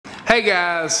Hey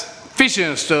guys, fishing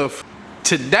and stuff.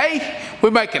 Today we're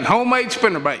making homemade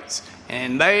spinnerbaits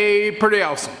and they pretty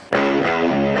awesome.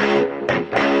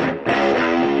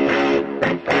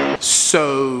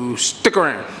 So stick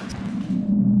around.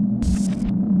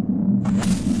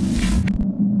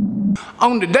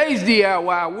 On today's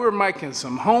DIY, we're making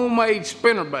some homemade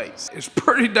spinnerbaits. It's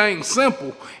pretty dang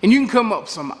simple and you can come up with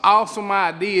some awesome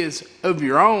ideas of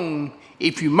your own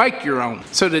if you make your own.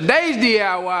 So today's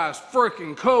DIY is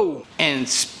freaking cool. And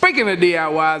speaking of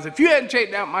DIYs, if you hadn't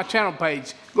checked out my channel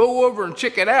page, go over and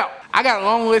check it out. I got a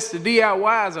long list of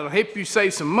DIYs that'll help you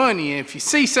save some money, and if you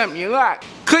see something you like,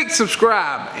 click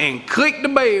subscribe and click the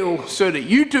bell so that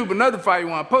YouTube will notify you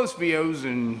when I post videos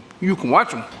and you can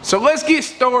watch them. So let's get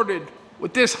started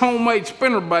with this homemade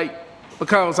spinnerbait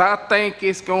because I think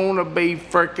it's gonna be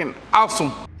freaking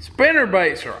awesome.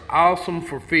 Spinnerbaits are awesome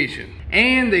for fishing,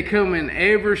 and they come in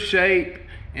every shape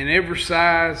and every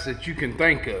size that you can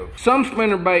think of. Some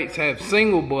spinnerbaits have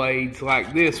single blades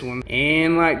like this one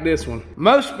and like this one.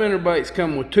 Most spinnerbaits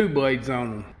come with 2 blades on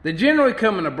them. They generally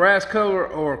come in a brass color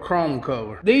or a chrome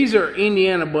color. These are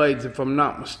Indiana blades if I'm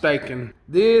not mistaken.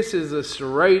 This is a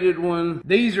serrated one.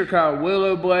 These are called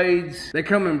willow blades. They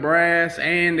come in brass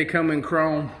and they come in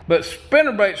chrome. But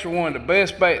spinnerbaits are one of the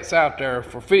best baits out there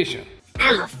for fishing.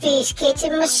 I'm a fish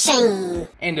catching machine.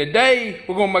 And today,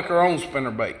 we're gonna make our own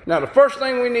spinnerbait. Now the first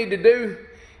thing we need to do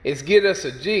is get us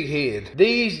a jig head.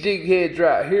 These jig heads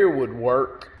right here would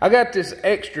work. I got this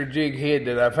extra jig head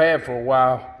that I've had for a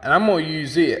while, and I'm gonna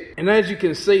use it. And as you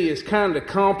can see, it's kind of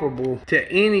comparable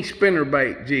to any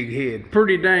spinnerbait jig head.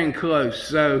 Pretty dang close,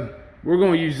 so we're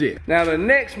gonna use it. Now the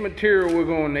next material we're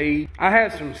gonna need, I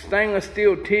have some stainless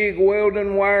steel TIG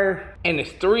welding wire, and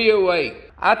it's 308.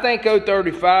 I think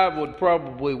 035 would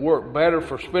probably work better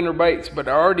for spinnerbaits, but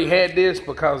I already had this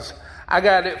because I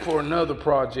got it for another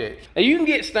project. Now you can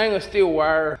get stainless steel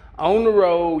wire on the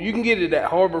roll. You can get it at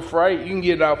Harbor Freight. You can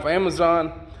get it off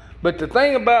Amazon. But the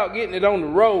thing about getting it on the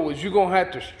roll is you're gonna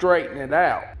have to straighten it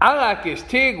out. I like this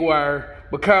TIG wire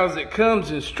because it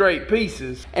comes in straight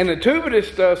pieces. And the tube of this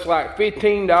stuff's like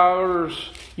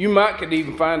 $15. You could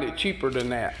even find it cheaper than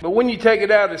that. But when you take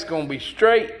it out, it's gonna be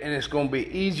straight and it's gonna be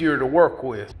easier to work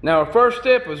with. Now our first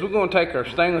step is we're gonna take our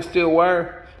stainless steel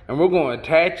wire and we're gonna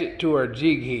attach it to our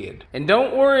jig head. And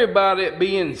don't worry about it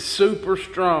being super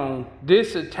strong.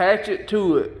 Just attach it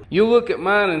to it. You'll look at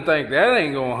mine and think that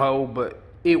ain't gonna hold, but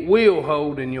it will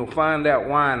hold, and you'll find out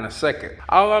why in a second.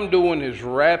 All I'm doing is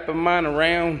wrapping mine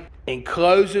around and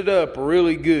close it up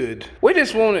really good. We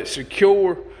just want it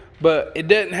secure, but it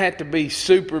doesn't have to be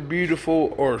super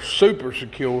beautiful or super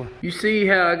secure. You see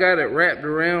how I got it wrapped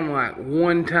around like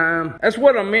one time? That's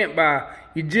what I meant by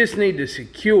you just need to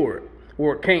secure it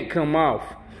or it can't come off,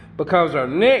 because our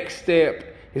next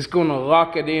step is gonna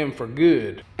lock it in for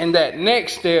good. And that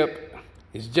next step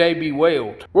is JB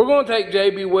Weld. We're gonna take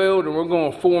JB Weld and we're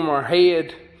gonna form our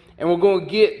head, and we're gonna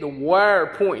get the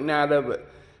wire pointing out of it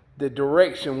the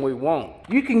direction we want.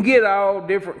 You can get all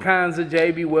different kinds of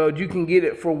JB Weld. You can get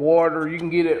it for water, you can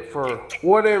get it for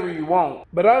whatever you want.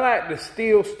 But I like the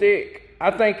steel stick.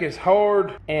 I think it's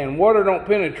hard and water don't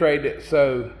penetrate it,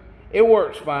 so it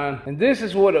works fine. And this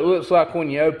is what it looks like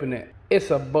when you open it. It's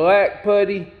a black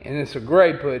putty and it's a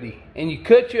gray putty. And you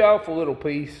cut you off a little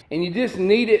piece and you just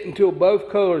knead it until both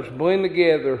colors blend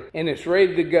together and it's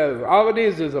ready to go. All it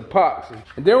is epoxy.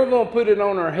 And then we're gonna put it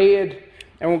on our head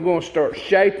and we're gonna start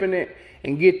shaping it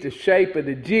and get the shape of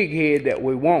the jig head that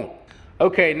we want.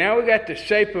 Okay, now we got the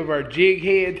shape of our jig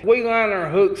head. We line our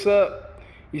hooks up.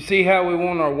 You see how we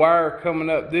want our wire coming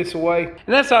up this way? And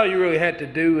that's all you really have to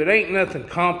do. It ain't nothing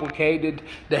complicated.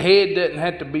 The head doesn't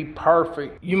have to be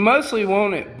perfect. You mostly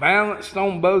want it balanced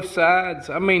on both sides.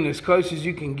 I mean, as close as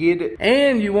you can get it.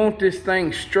 And you want this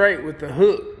thing straight with the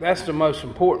hook. That's the most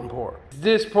important part.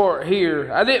 This part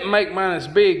here, I didn't make mine as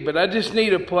big, but I just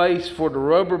need a place for the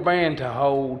rubber band to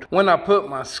hold when I put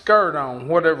my skirt on,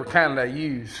 whatever kind I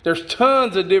use. There's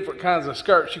tons of different kinds of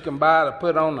skirts you can buy to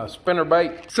put on a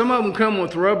spinnerbait. Some of them come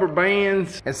with rubber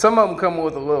bands, and some of them come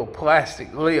with a little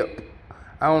plastic lip.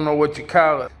 I don't know what you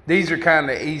call it. These are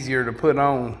kind of easier to put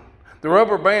on. The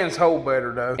rubber bands hold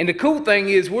better though. And the cool thing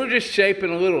is we're just shaping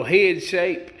a little head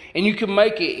shape, and you can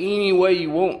make it any way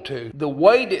you want to. The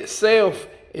weight itself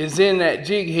is in that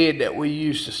jig head that we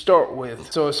used to start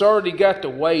with. So it's already got the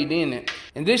weight in it.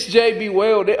 And this JB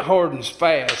Weld, it hardens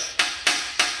fast.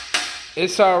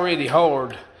 It's already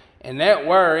hard. And that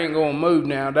wire ain't gonna move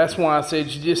now. That's why I said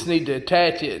you just need to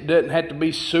attach it. It doesn't have to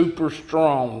be super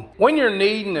strong. When you're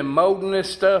kneading and molding this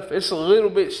stuff, it's a little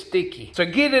bit sticky. So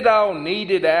get it all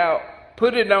kneaded out,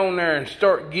 put it on there and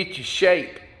start get your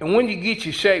shape. And when you get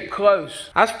your shape close,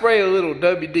 I spray a little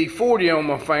WD-40 on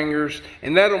my fingers,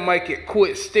 and that'll make it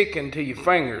quit sticking to your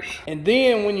fingers. And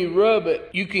then when you rub it,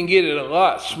 you can get it a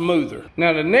lot smoother.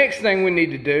 Now the next thing we need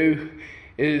to do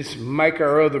is make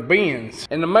our other bends.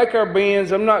 And to make our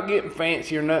bends, I'm not getting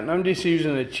fancy or nothing. I'm just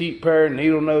using a cheap pair of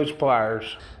needle nose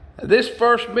pliers. This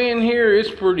first bend here is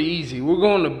pretty easy. We're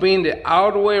going to bend it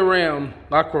all the way around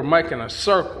like we're making a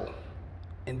circle.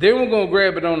 And then we're going to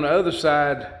grab it on the other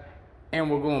side and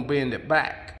we're going to bend it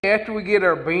back. After we get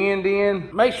our bend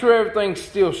in, make sure everything's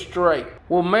still straight.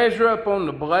 We'll measure up on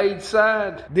the blade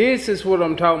side. This is what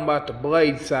I'm talking about, the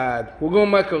blade side. We're going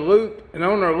to make a loop, and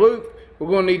on our loop, we're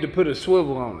going to need to put a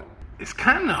swivel on it. It's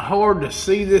kind of hard to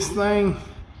see this thing.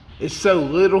 It's so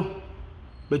little,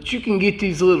 but you can get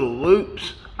these little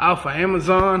loops off of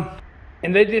Amazon,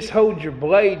 and they just hold your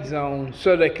blades on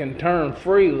so they can turn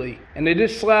freely, and they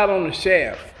just slide on the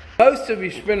shaft. Most of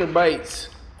your spinner baits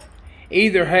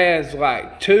either has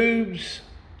like tubes,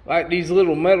 like these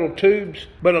little metal tubes,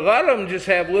 but a lot of them just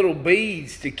have little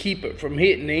beads to keep it from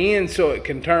hitting the end so it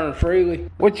can turn freely.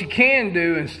 What you can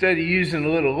do, instead of using the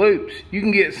little loops, you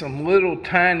can get some little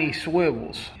tiny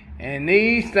swivels. And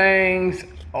these things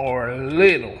are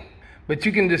little, but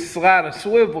you can just slide a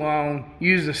swivel on,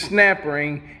 use a snap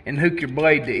ring, and hook your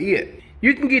blade to it.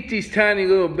 You can get these tiny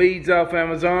little beads off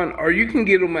Amazon, or you can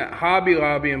get them at Hobby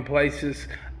Lobby and places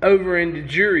over in the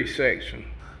jewelry section.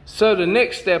 So the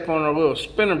next step on our little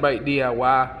spinnerbait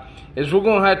DIY is we're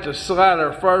going to have to slide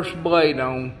our first blade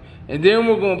on, and then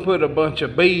we're going to put a bunch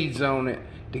of beads on it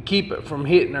to keep it from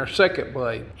hitting our second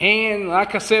blade. And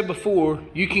like I said before,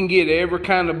 you can get every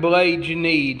kind of blade you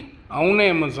need on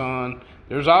Amazon.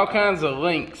 There's all kinds of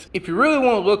links. If you really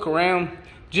want to look around,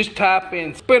 just type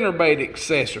in spinnerbait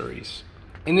accessories,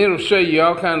 and it'll show you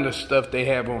all kinds of stuff they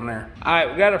have on there. Alright,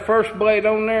 we got our first blade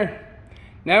on there.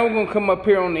 Now we're going to come up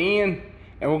here on the end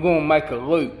and we're going to make a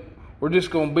loop. We're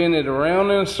just going to bend it around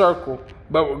in a circle,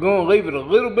 but we're going to leave it a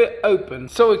little bit open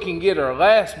so we can get our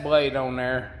last blade on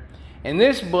there. And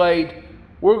this blade,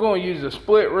 we're going to use a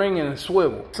split ring and a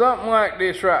swivel. Something like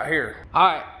this right here.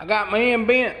 Alright, I got my end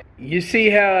bent. You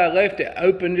see how I left it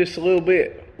open just a little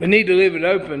bit? We need to leave it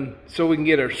open so we can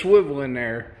get our swivel in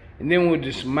there, and then we'll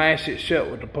just mash it shut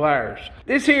with the pliers.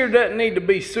 This here doesn't need to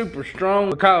be super strong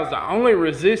because the only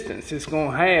resistance it's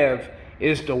going to have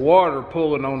is the water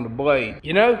pulling on the blade.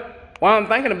 You know, while I'm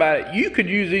thinking about it, you could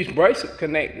use these bracelet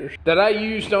connectors that I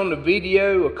used on the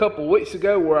video a couple weeks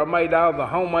ago where I made all the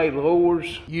homemade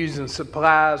lures using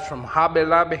supplies from Hobby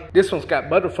Lobby. This one's got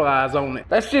butterflies on it.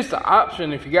 That's just an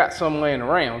option if you got some laying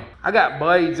around. I got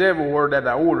blades everywhere that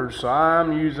I ordered, so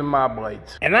I'm using my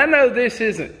blades. And I know this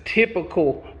isn't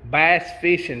typical bass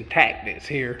fishing tactics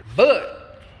here,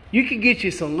 but you could get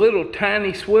you some little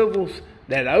tiny swivels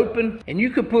that open, and you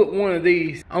could put one of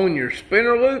these on your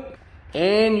spinner loop,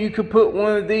 and you could put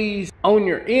one of these on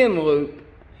your end loop,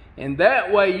 and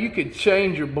that way you could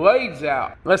change your blades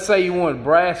out. Let's say you wanted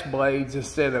brass blades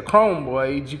instead of chrome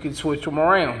blades, you could switch them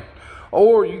around.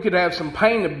 Or you could have some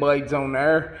painted blades on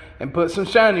there and put some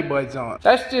shiny blades on it.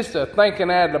 That's just a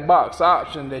thinking out of the box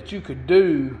option that you could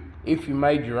do if you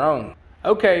made your own.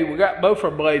 Okay, we got both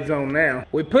our blades on now.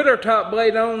 We put our top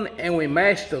blade on and we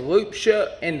mashed the loop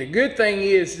shut, and the good thing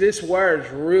is this wire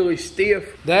is really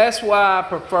stiff. That's why I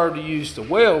prefer to use the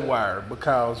weld wire,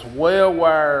 because weld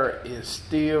wire is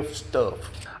stiff stuff.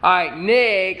 Alright,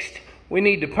 next we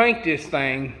need to paint this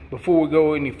thing before we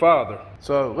go any farther.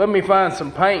 So let me find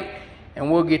some paint and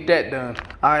we'll get that done.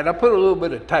 Alright, I put a little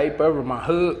bit of tape over my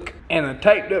hook, and I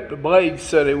taped up the blades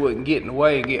so they wouldn't get in the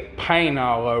way and get paint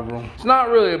all over them. It's not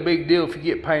really a big deal if you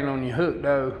get paint on your hook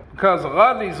though, because a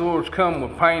lot of these lures come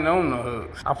with paint on the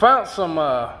hooks. I found some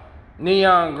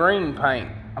neon green paint.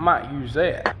 I might use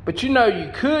that. But you know,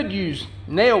 you could use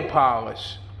nail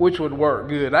polish, which would work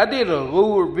good. I did a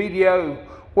lure video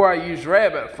where I used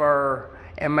rabbit fur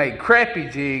and made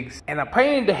crappie jigs, and I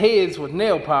painted the heads with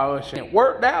nail polish, and it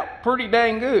worked out pretty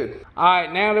dang good.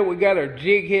 Alright, now that we got our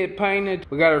jig head painted,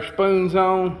 we got our spoons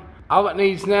on, all it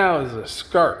needs now is a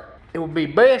skirt. It would be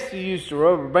best to use the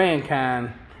rubber band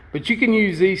kind, but you can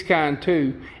use these kind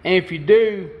too. And if you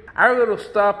do, our little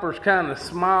stopper's kind of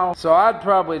small, so I'd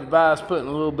probably advise putting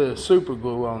a little bit of super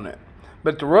glue on it.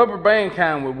 But the rubber band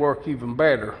kind would work even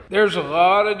better. There's a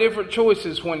lot of different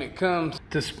choices when it comes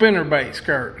to spinnerbait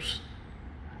skirts.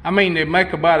 I mean, they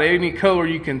make about any color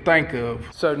you can think of.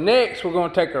 So next, we're going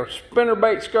to take our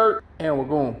spinnerbait skirt and we're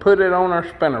going to put it on our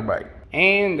spinnerbait.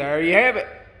 And there you have it,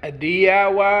 a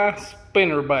DIY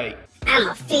spinnerbait. I'm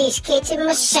a fish catching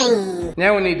machine.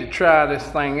 Now we need to try this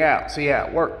thing out, see how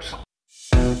it works.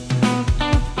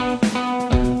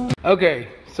 Okay,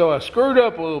 so I screwed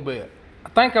up a little bit. I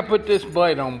think I put this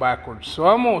blade on backwards, so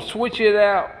I'm gonna switch it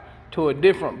out to a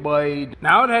different blade.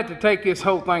 Now I'd have to take this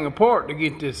whole thing apart to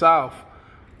get this off,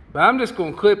 but I'm just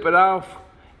gonna clip it off,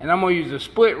 and I'm gonna use a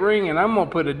split ring, and I'm gonna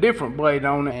put a different blade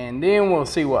on it, and then we'll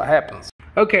see what happens.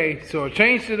 Okay, so I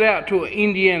changed it out to an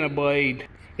Indiana blade.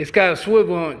 It's got a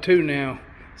swivel on it too now,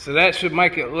 so that should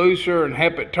make it looser and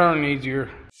help it turn easier.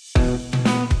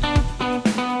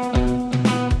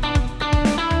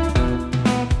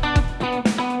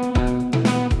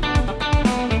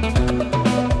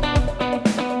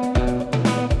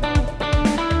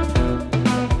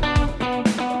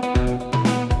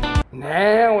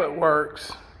 Now it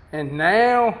works, and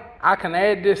now I can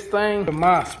add this thing to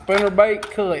my spinnerbait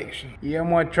collection. Yeah, I'm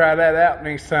gonna try that out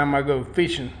next time I go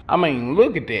fishing. I mean,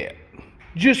 look at that.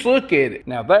 Just look at it.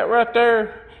 Now that right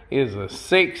there is a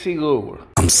sexy lure.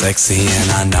 I'm sexy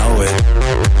and I know it.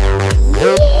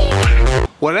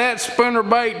 Well, that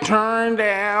spinnerbait turned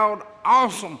out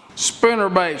awesome.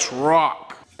 Spinnerbaits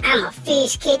rock. I'm a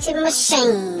fish catching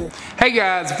machine. Hey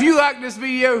guys, if you like this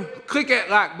video, click that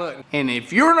like button. And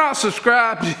if you're not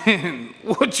subscribed, then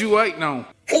what you waiting on?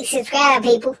 Click subscribe,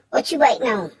 people. What you waiting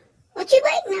on? What you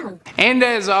waiting on? And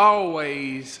as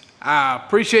always, I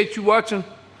appreciate you watching,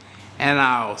 and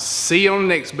I'll see you on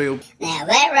the next build. Now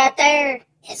that right there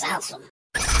is awesome.